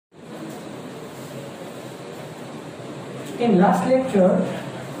In last lecture,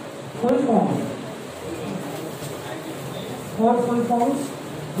 full form. 4 full forms?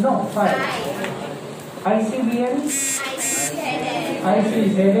 No, 5. ICBN,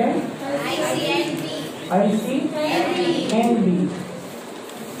 ICZN, ICNB,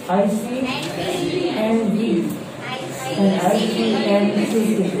 ICNB, and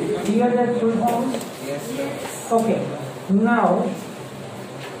ICNCC. Here the full forms? Yes. Okay. Now,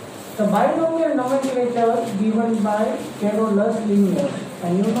 the binomial nomenclature given by Carolus Linnaeus,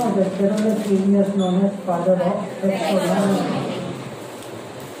 and you know that Carolus Linnaeus known as father of taxonomy.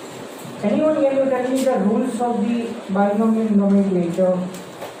 Anyone can you tell me the rules of the binomial nomenclature?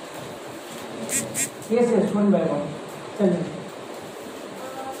 Yes, one by one. Tell me.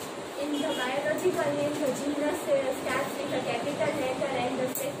 In the biological name, the genus starts with a capital letter and the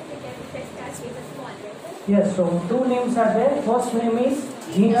specific epithet starts with a small letter. Yes, so 2 names are there. First name is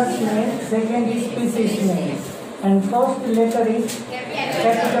genus name, second is species name. And first letter is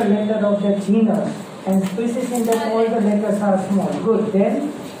capital letter of the genus. And species in that all the letters are small. Good.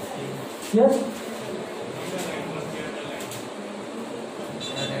 Then, yes?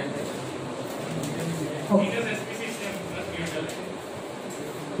 Okay.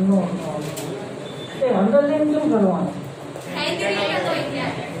 No. Underline क्यों करवाना?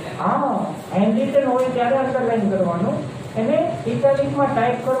 हाँ, handwritten હોય ત્યારે underline કરવાનો અને italic માં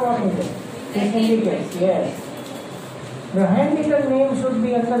type કરવાનું છે. It indicates, yes. The handwritten name should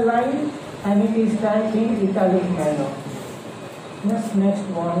be underlined and it is typed in italic manner. Yes, next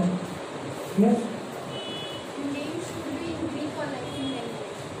one. Yes. Name should be in Greek or Latin language.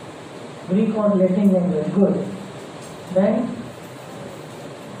 Greek or Latin language. Good. Then.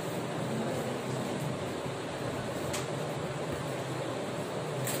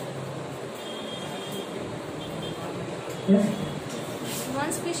 Yes.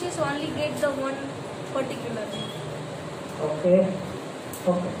 One species only get the one particular name. Okay.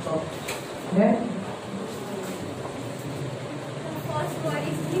 Then. The first word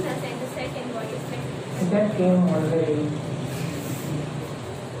is genus and the second word is specific. That came already.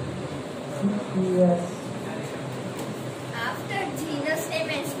 Yes. After genus name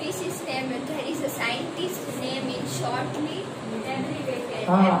and species name, there is a scientist name in shortly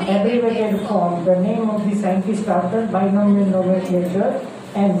Abbreviated form. The name of the scientist after binomial nomenclature,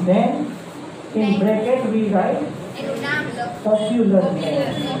 and then in bracket we write popular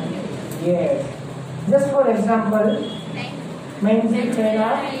name. Yes. Just for example,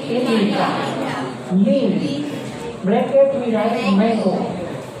 Menzifera indica. Lean. Bracket we write mango.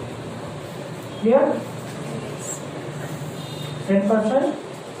 Clear? 10%?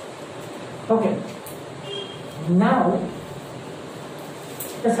 Okay. Now,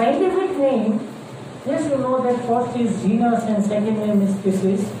 the scientific name, yes, you know that first is genus and second name is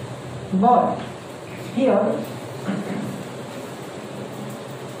species, but here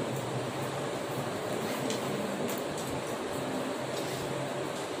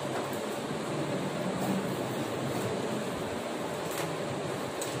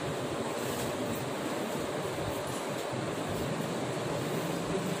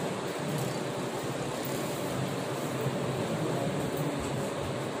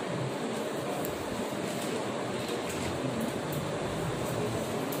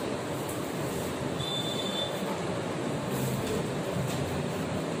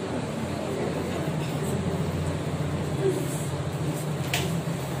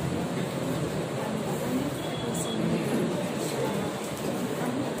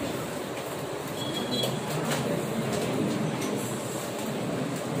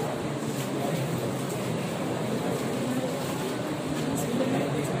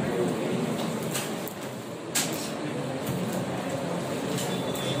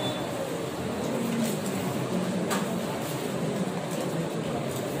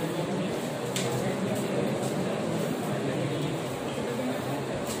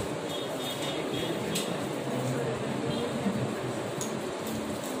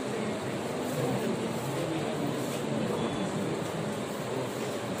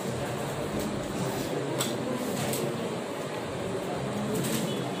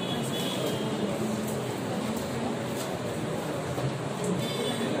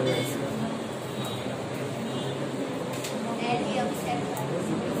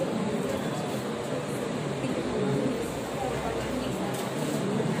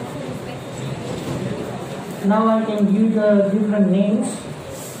now I can give the different names.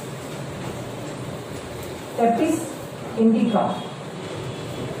 Apis indica.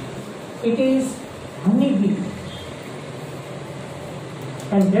 It is honeybee,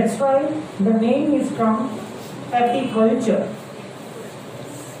 and that's why the name is from apiculture.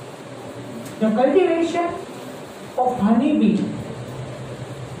 The cultivation of honeybee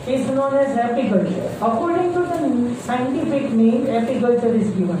is known as apiculture. According to the scientific name, apiculture is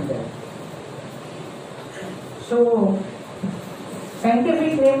given there. So,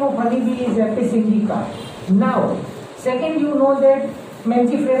 scientific name of honeybee is Apis indica. Now, second, you know that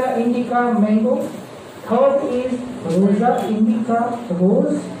Mangifera indica, mango. Third is Rosa indica,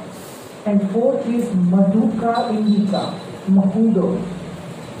 rose. And fourth is Maduka indica, mahudo.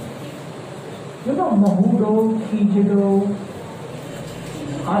 You know mahudo, Kijido,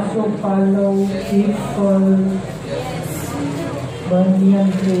 Asopalo, April, Banyan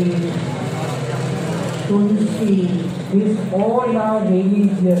tree, Tulsi. These all are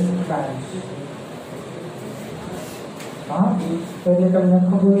religious plants. पहले તમને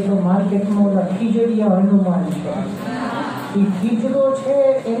ખબર હોય તો માર્કેટમાં ઓલા ખીજડીયા હનુમાન છે એ ખીજડો છે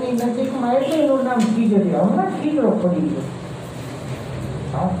એની નજીકમાં એટલે એનું નામ ખીજડીયા હમણાં ખીજડો પડી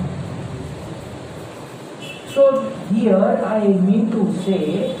ગયો. So here I mean to say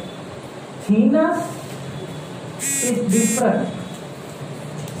genus is different,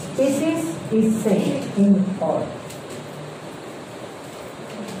 species is same in all.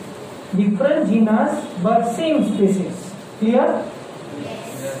 Different genus but same species. Clear?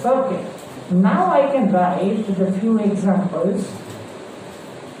 Yes. Okay. Now I can write the few examples.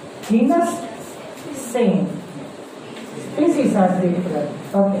 Genus same, species are different.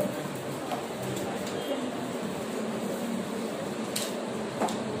 Okay.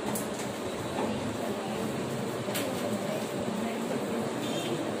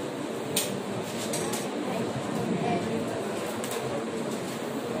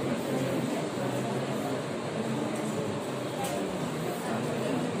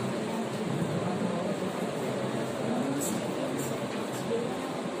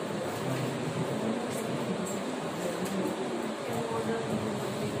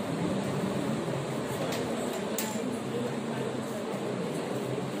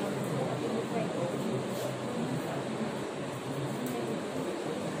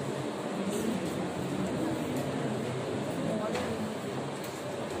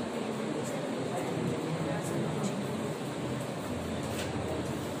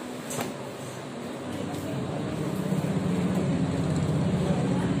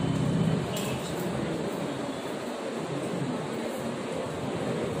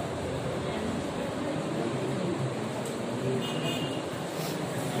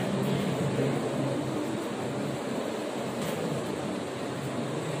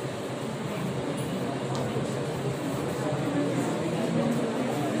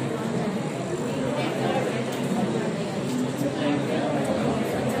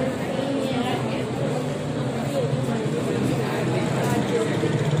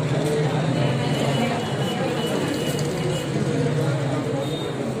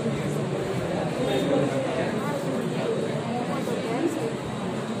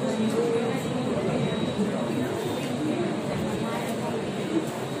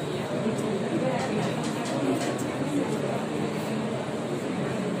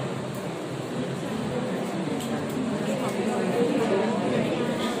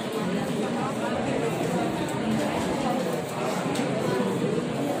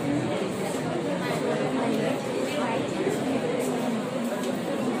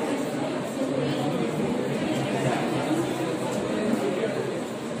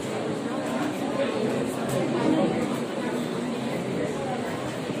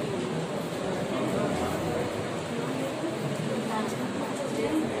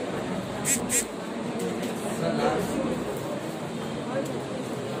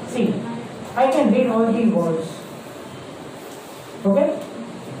 See, I can read all the words. Okay?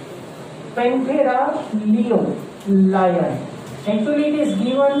 Panthera leo, lion. Actually, it is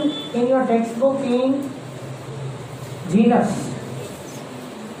given in your textbook in genus.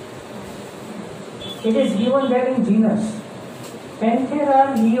 It is given there in genus. Panthera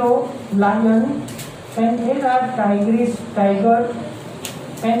leo, lion. Panthera tigris, tiger.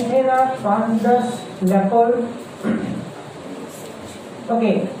 Panthera pardus, leopard.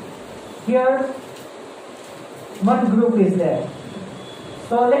 Okay, here one group is there.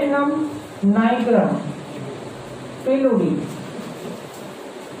 Solanum nigrum, Peludi.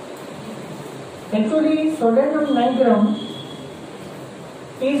 Actually, Solanum nigrum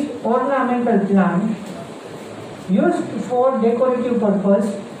is ornamental plant used for decorative purpose.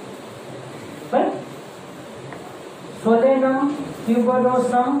 Right? Solanum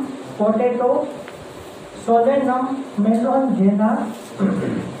tuberosum, potato. Solanum melongena,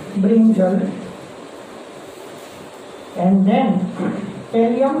 brinjal, and then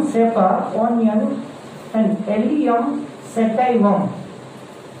Allium cepa, onion, and Allium sativum,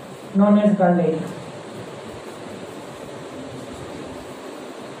 known as garlic.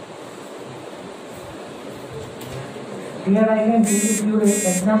 Here I can give you few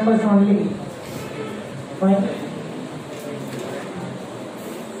examples only. Fine.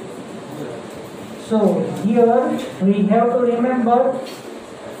 So here we have to remember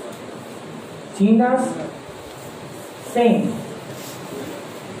genus same.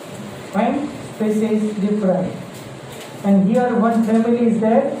 Fine. Species different. And here one family is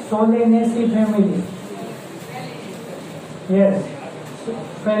there, Solanaceae family. Yes.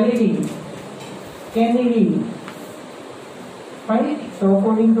 Felidae, Canidae. Fine. So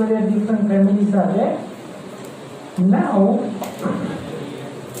according to their different families are there. Now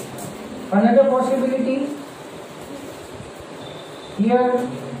another possibility. Here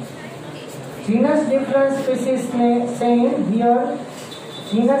genus different, species same. Here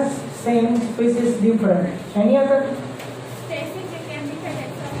genus same, species different. Any other?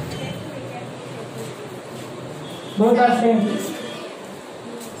 Both are same.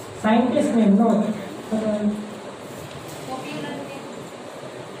 Scientist name, no.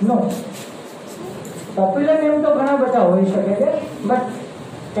 No. Popular name तो घना बता हो ही सकेगा, but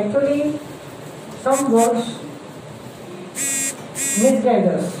actually some words misguide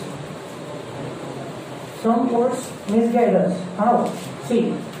us. Some words misguide us. How?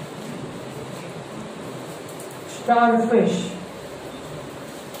 See. Starfish,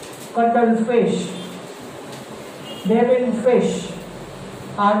 cuttlefish, devilfish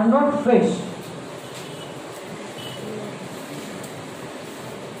are not fish.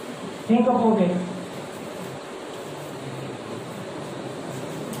 Think about it.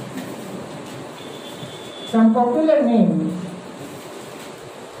 Some popular names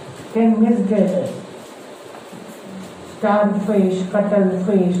can misguide us. Starfish,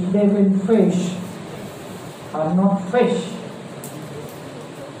 cuttlefish, devilfish are not fish.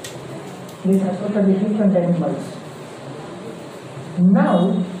 These are totally different animals.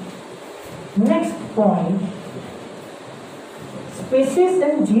 Now, next point, species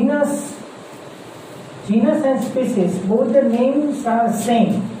and genus. Genus and species, both the names are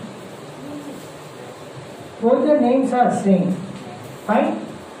same. Both the names are same. Fine?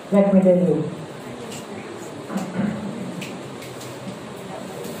 Let me tell you.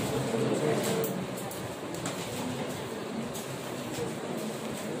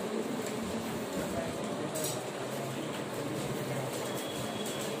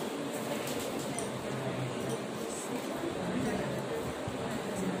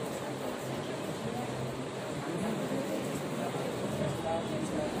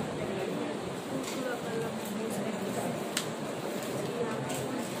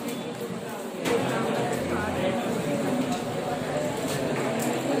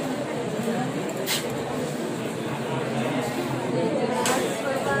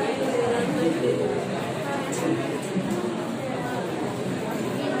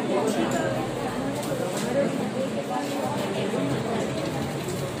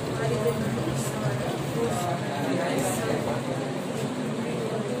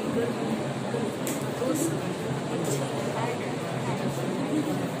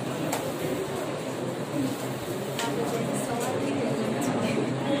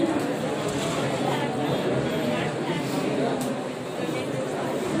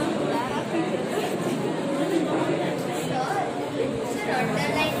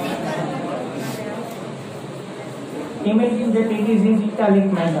 Imagine that it is in italic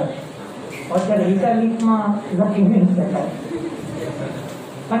manner. અત્યારે ઇટાલિકમાં લખી નહીં શકાય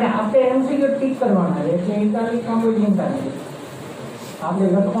અને આપણે MCQ tick કરવાના છે એટલે ઇટાલિકમાં કોઈ ચિંતા નથી, આપણે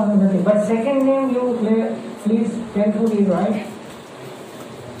લખવાનું નથી. But second name you please carefully right.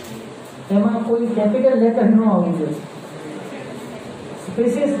 એમાં કોઈ કેપિટલ લેટર ન આવવું જોઈએ.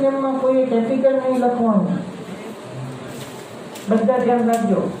 સ્પેસિસ નેમમાં કોઈ કેપિટલ નહીં લખવાનું. બધા ધ્યાન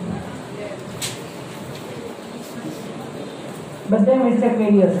રાખજો. બધા મિસ્ટેક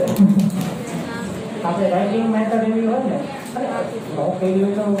કરી હશે. આપણે રાઇટિંગ મેથડ એવી હોય ને કરી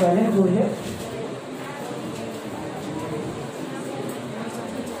હોય તો બેલેન્સ જોઈએ.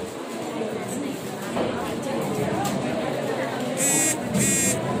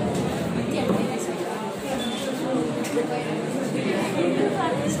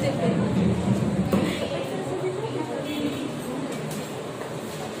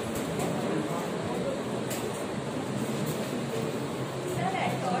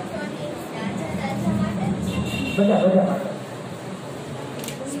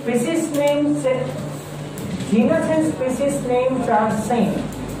 Species names, genus and species names are same.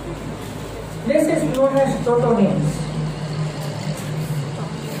 This is known as totonyms.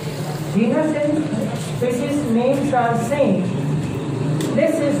 Genus and species names are same.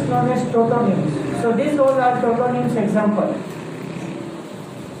 This is known as totonyms. So these all are totonyms example.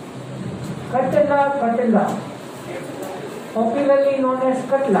 Catella, catella. popularly known as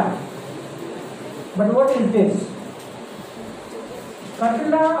katla. But what is this?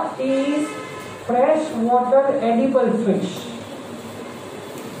 Katla is freshwater edible fish.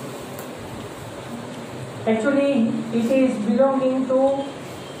 Actually, it is belonging to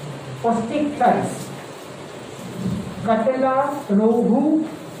osteichthyes. Katla, rohu,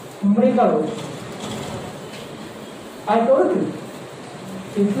 mrigal. I told you,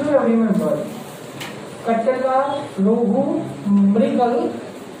 if you have remembered, katla, rohu, mrigal,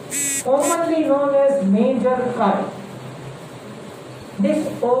 commonly known as major carp. These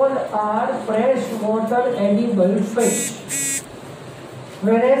all are freshwater edible fish,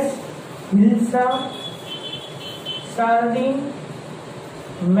 whereas hilsa, sardine,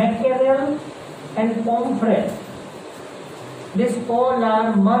 mackerel, and pomfret, these all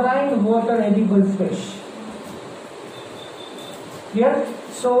are marine water edible fish. Here,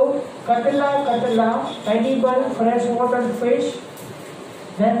 so katla, edible freshwater fish.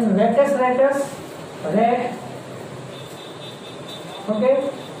 Then ratus, rat, okay,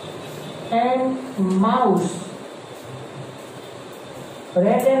 and mouse.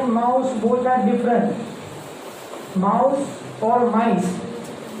 Rat and mouse both are different. Mouse or mice,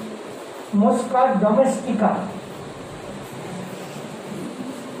 Musca domestica.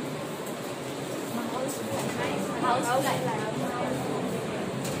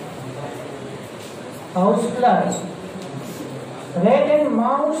 Housefly. Rat and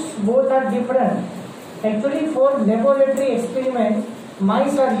mouse both are different. Actually, for laboratory experiment,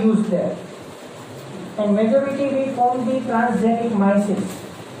 mice are used there. And majority we found the transgenic mice.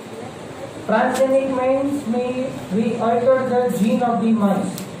 Transgenic means we alter the gene of the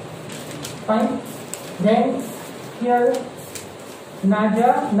mice. Fine. Then here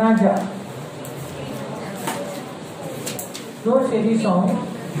Naja. Don't say the song.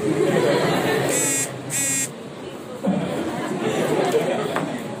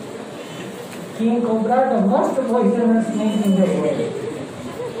 King Cobra, the most poisonous snake in the world.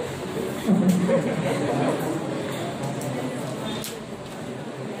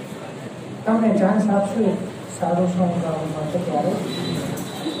 તમને chance આપશું સારું song ગાવા માટે ત્યારે.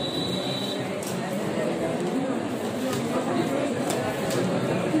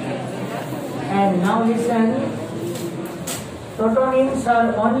 And now listen. Totonyms are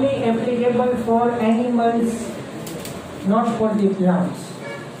only applicable for animals, not for the plants.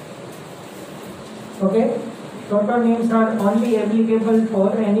 Okay? Totonyms are only applicable for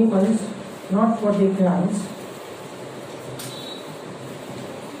animals, not for the plants.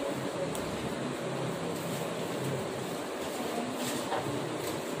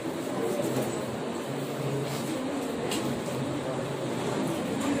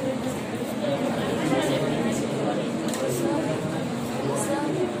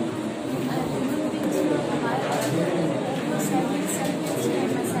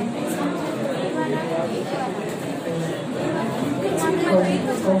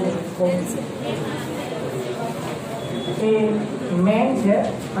 A main છે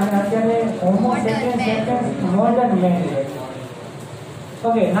અને અત્યારે હોમો sapiens modern main છે.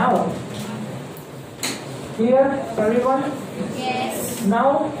 Okay, નાઉ clear everyone? Yes.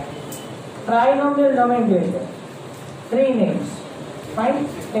 Now trinomial nomenclature, 3 names. Fine.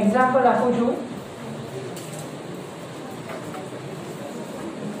 Example આપું છું.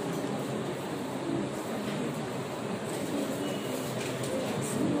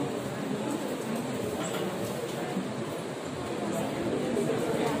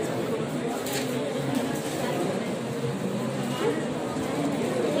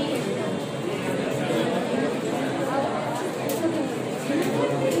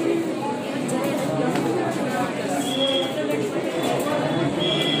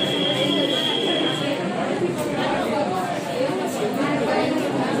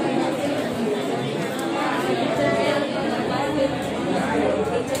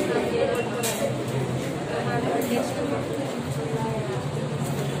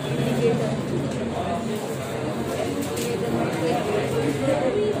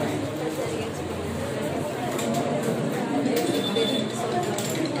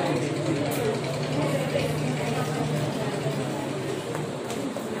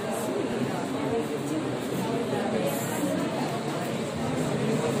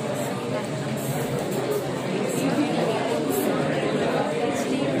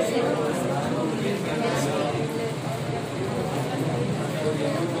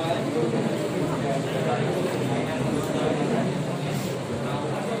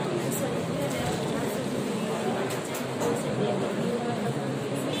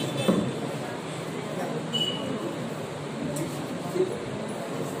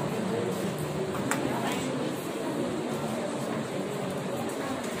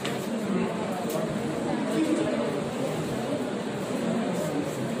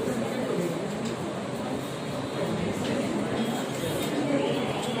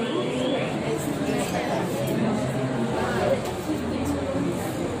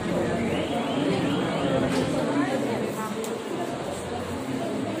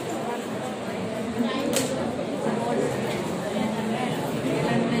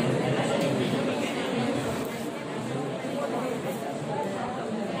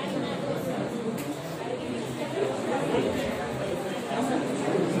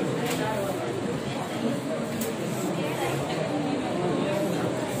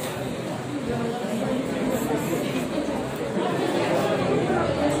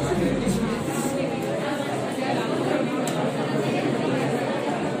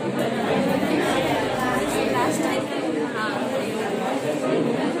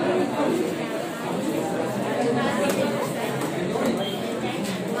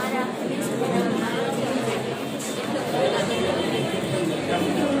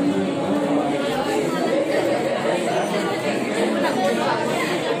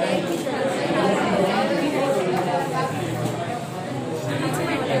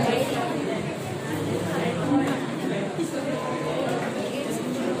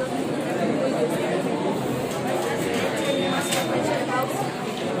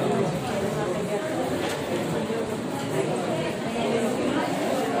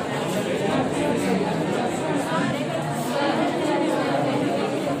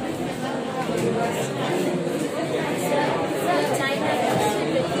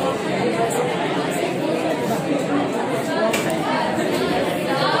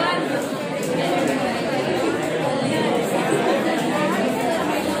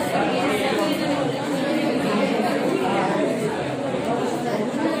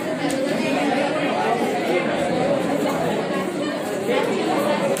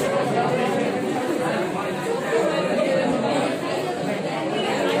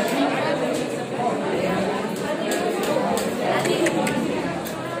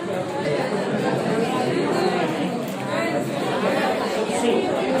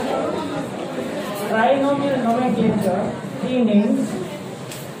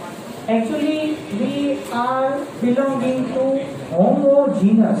 Actually, we are belonging to Homo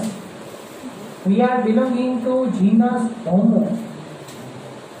genus. We are belonging to genus Homo.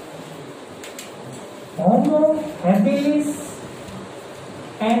 Homo habilis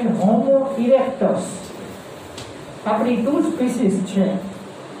and Homo erectus. આપણી two species છે.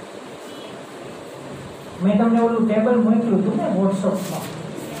 મેં તમને ઓલું table મોકલ્યું હતું ને વોટ્સઅપમાં.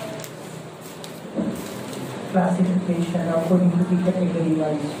 Classification according to the category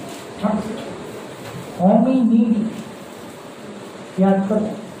wise. હોમિનિડ યાદ કરો.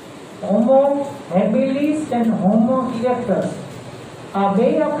 હોમો હેબિલિસ એન્ડ હોમો ઇરેક્ટસ આ બે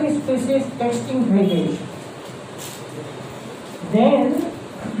આપણી સ્પીસીસ એક્સટિંક્ટ થઈ ગઈ છે. Then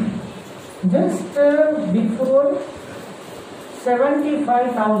just before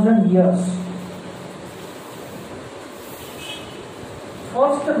 75,000 years,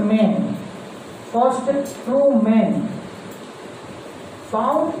 first true man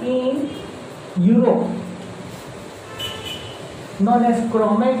found in Europe, known as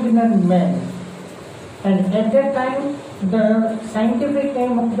Cro-Magnon man, and at that time the scientific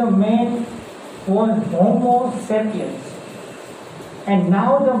name of the man was Homo sapiens. And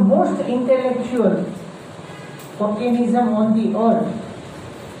now the most intellectual organism on the earth,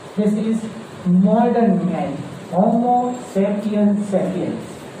 this is modern man, Homo sapiens sapiens.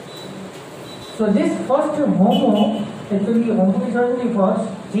 So this first Homo, actually Homo is only first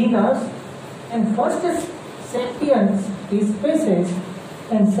genus, and first sapiens is species,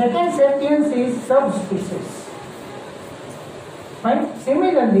 and second sapiens is subspecies. Right?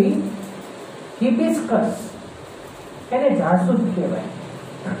 Similarly, hibiscus. એને જાસૂદ કહેવાય.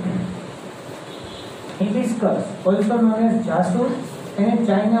 Hibiscus, also known as જાસૂદ, એને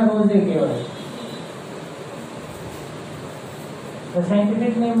China રોઝે કહેવાય. The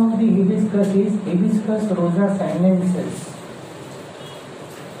scientific name of the hibiscus is Hibiscus rosa sinensis.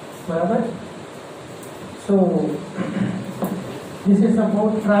 બરાબર? So this is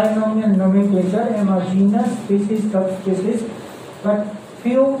about trinomial nomenclature. એમાં genus, species, subspecies, but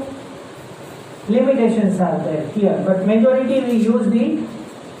few limitations are there here, but majority we use the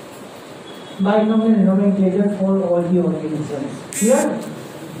binomial nomenclature for all the organisms. Clear?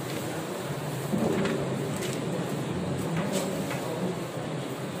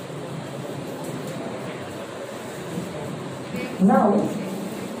 Now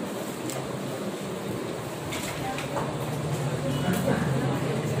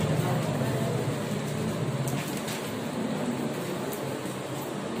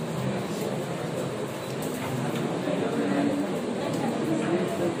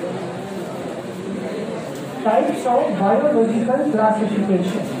types of biological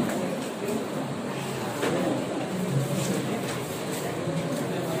classification.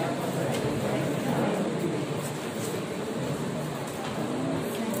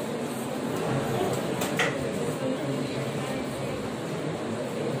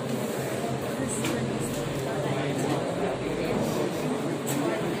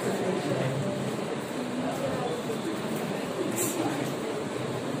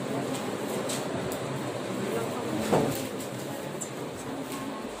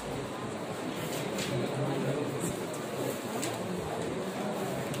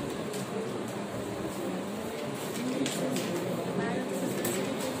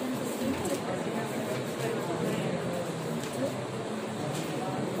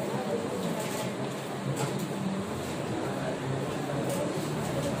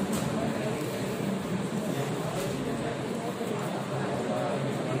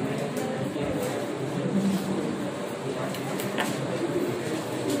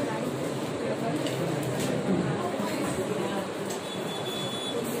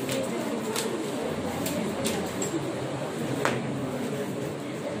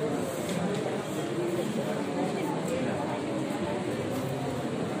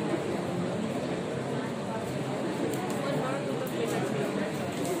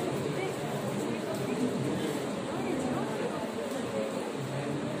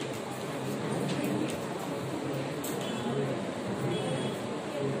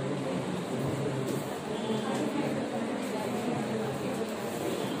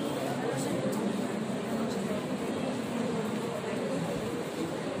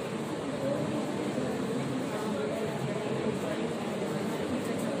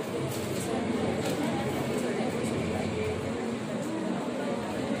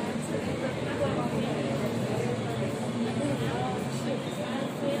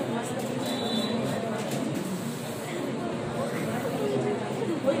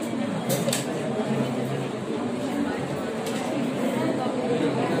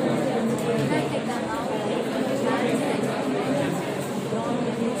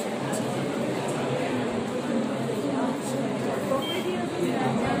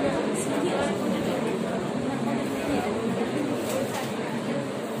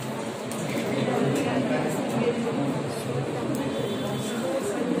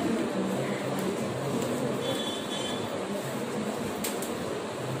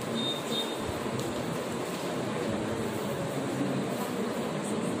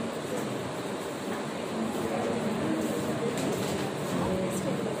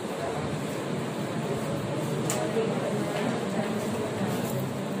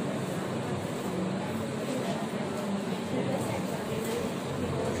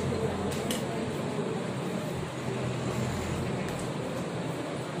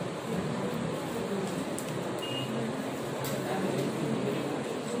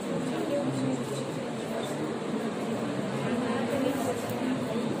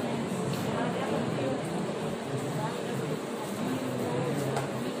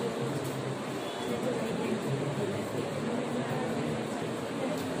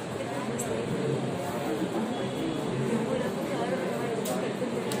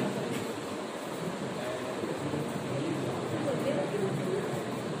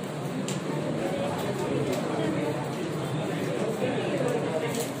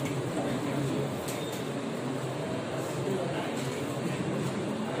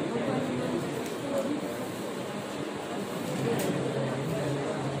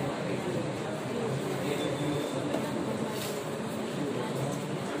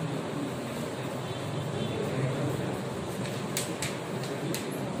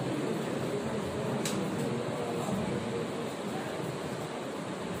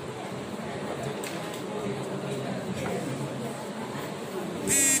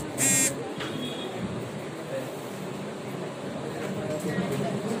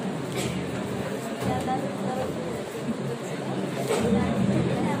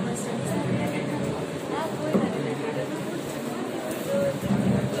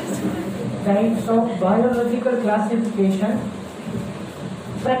 types of biological classification.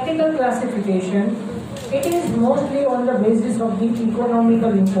 Practical classification, it is mostly on the basis of the economical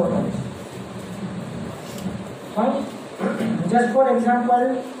importance. Fine. Just for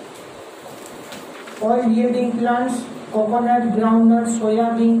example, oil yielding plants, coconut, groundnut,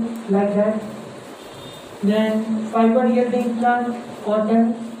 soya bean, like that. Then fiber yielding plant,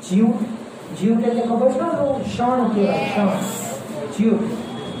 cotton, jute. Jute એટલે ખબર છે ને શણ કહેવાય, શણ, jute.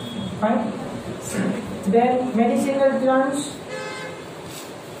 Fine. Then medicinal plants,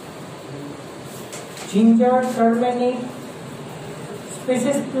 ginger, turmeric,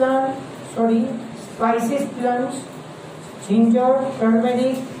 spices plants, ginger,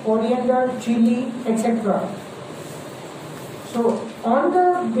 turmeric, coriander, chili, etc. So, on the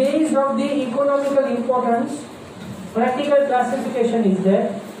base of the economical importance, practical classification is there.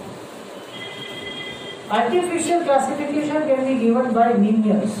 Artificial classification can be given by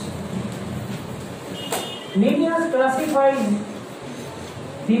Linnaeus. Linnaeus classifies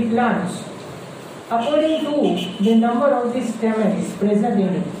the plants according to the number of the stamens present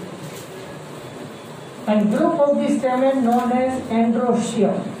in it, and group of the stamen known as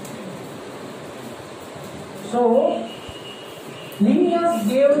androecium. So, Linnaeus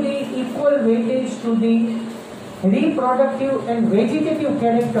gave the equal weightage to the reproductive and vegetative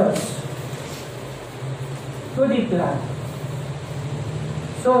characters to the plant.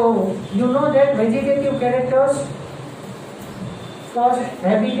 So, you know that vegetative characters, first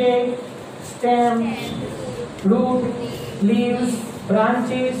habitat, stem, root, leaves,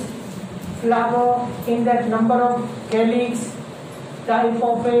 branches, flower, in that number of calyx, type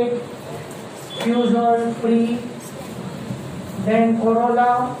of it, fusel, free, then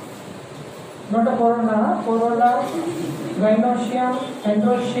corolla, not a corona, corolla, gynoecium,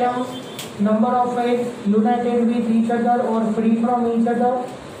 androecium, number of eggs united with each other or free from each other,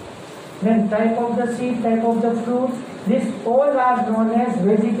 then type of the seed, type of the fruit. These all are known as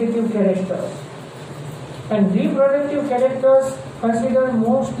vegetative characters. And reproductive characters consider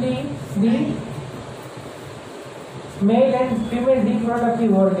mostly the male and female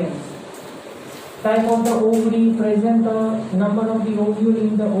reproductive organs. Type of the ovary, present or number of the ovule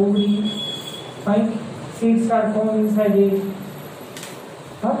in the ovary, right? Seeds are formed inside it.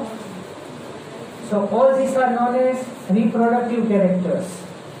 Huh? So all these are known as reproductive characters.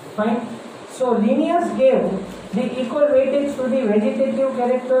 Fine. So Linnaeus gave the equal weightage to the vegetative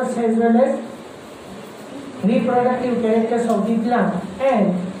characters as well as reproductive characters of the plant,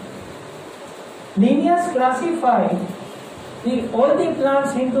 and Linnaeus classified all the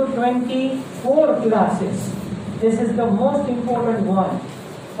plants into 24 classes. This is the most important one.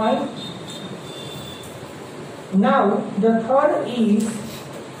 Fine. Now the third is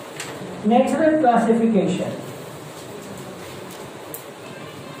natural classification.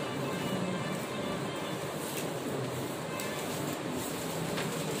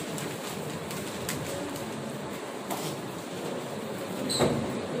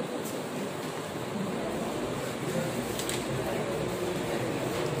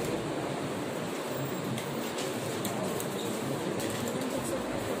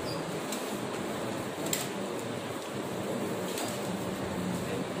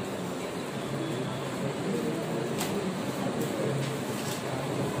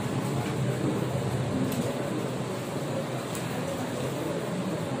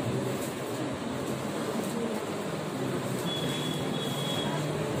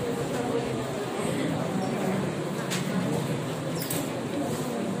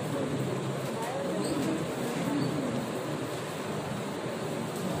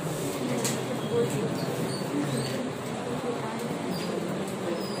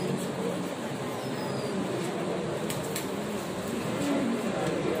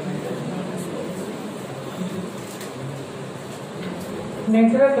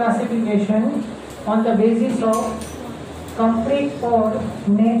 Natural classification on the basis of complete or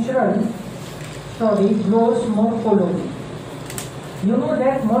natural gross morphology. You know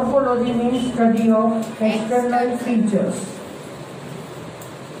that morphology means study of external features.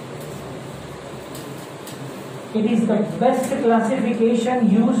 It is the best classification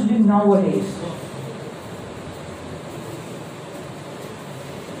used nowadays.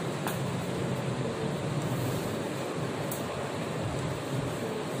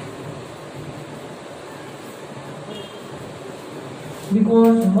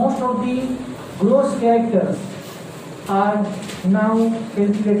 Because most of the gross characters are now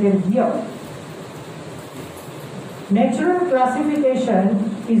calculated here. Natural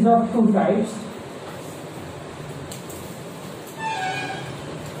classification is of two types.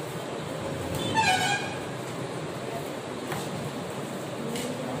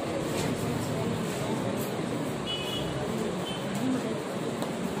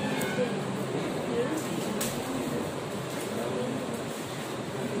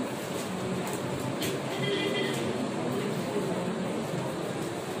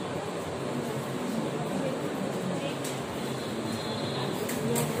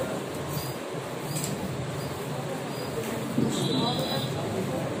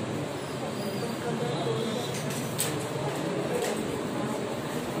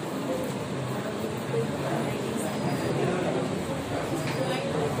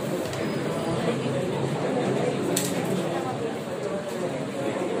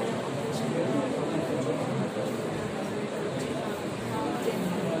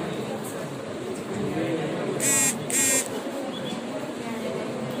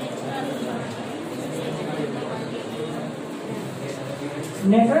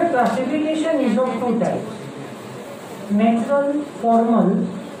 Natural classification is of two types. Natural formal,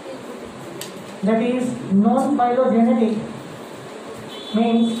 that is non-phylogenetic,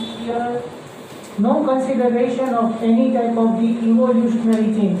 means here no consideration of any type of the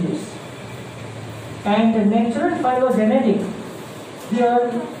evolutionary changes. And the natural phylogenetic,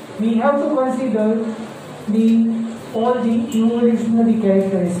 here we have to consider all the evolutionary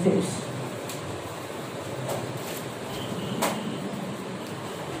characteristics.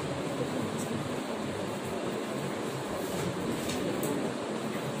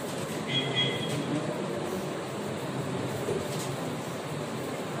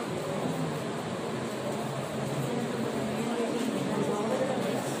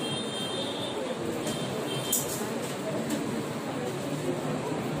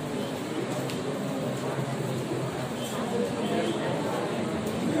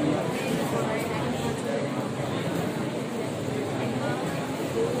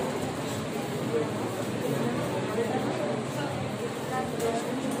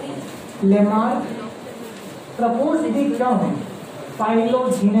 Lamarck proposed the term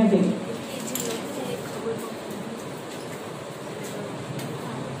phylogenetic.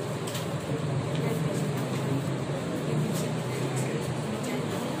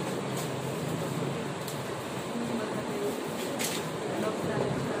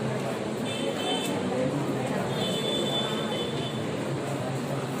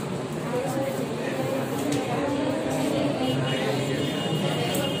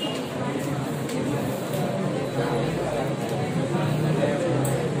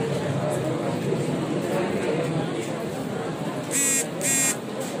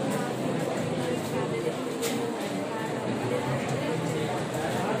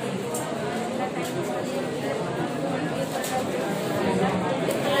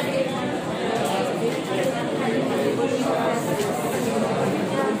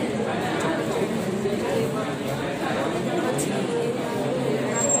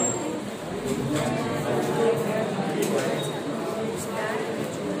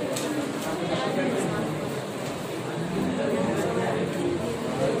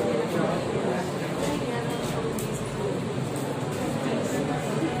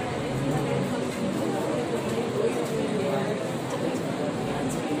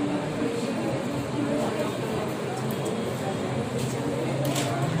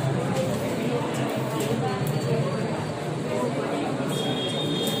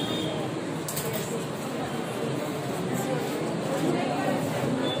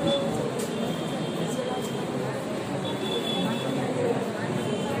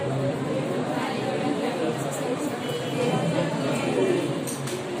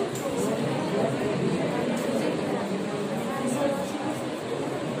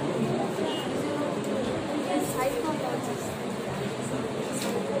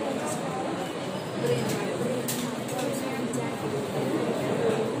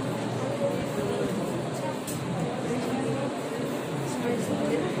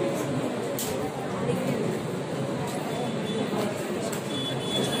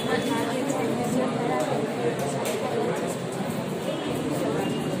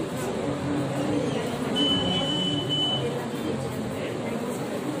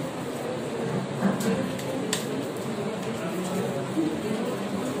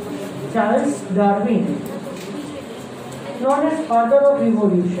 Charles Darwin, known as father of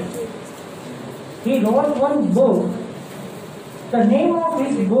evolution, he wrote one book. The name of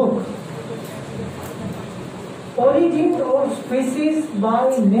his book, Origin of Species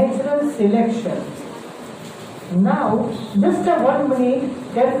by Natural Selection. Now, just a 1 minute,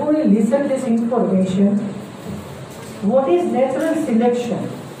 carefully listen this information. What is natural selection?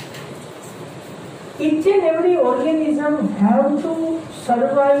 Each and every organism have to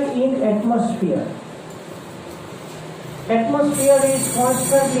survive in atmosphere. Atmosphere is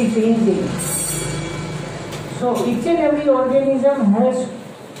constantly changing. So each and every organism has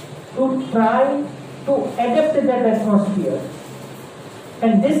to try to adapt to that atmosphere.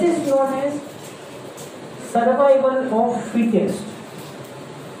 And this is known as survival of fittest.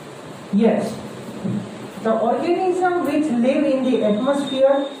 Yes, the organism which live in the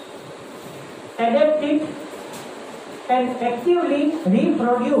atmosphere adapt it and actively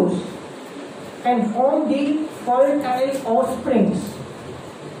reproduce and form the fertile offsprings.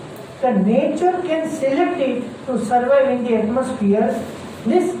 The nature can select it to survive in the atmosphere.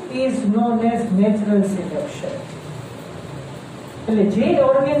 This is known as natural selection. એટલે જે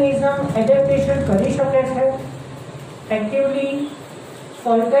organism adaptation કરી શકે છે, actively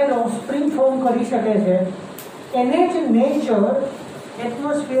fertile offspring form કરી શકે છે, એને જ નેચર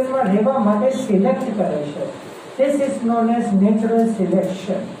એટમોસ્ફિયરમાં રહેવા માટે સિલેક્ટ કરે છે. This is known as natural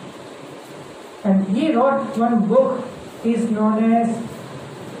selection. And he wrote one book is known as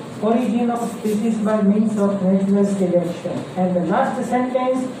Origin of Species by Means of Natural Selection. And the last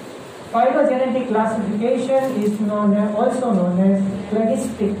sentence, phylogenetic classification is also known as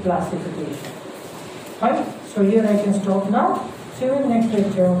cladistic classification. Right? So here I can stop now. See you in next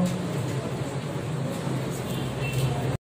lecture.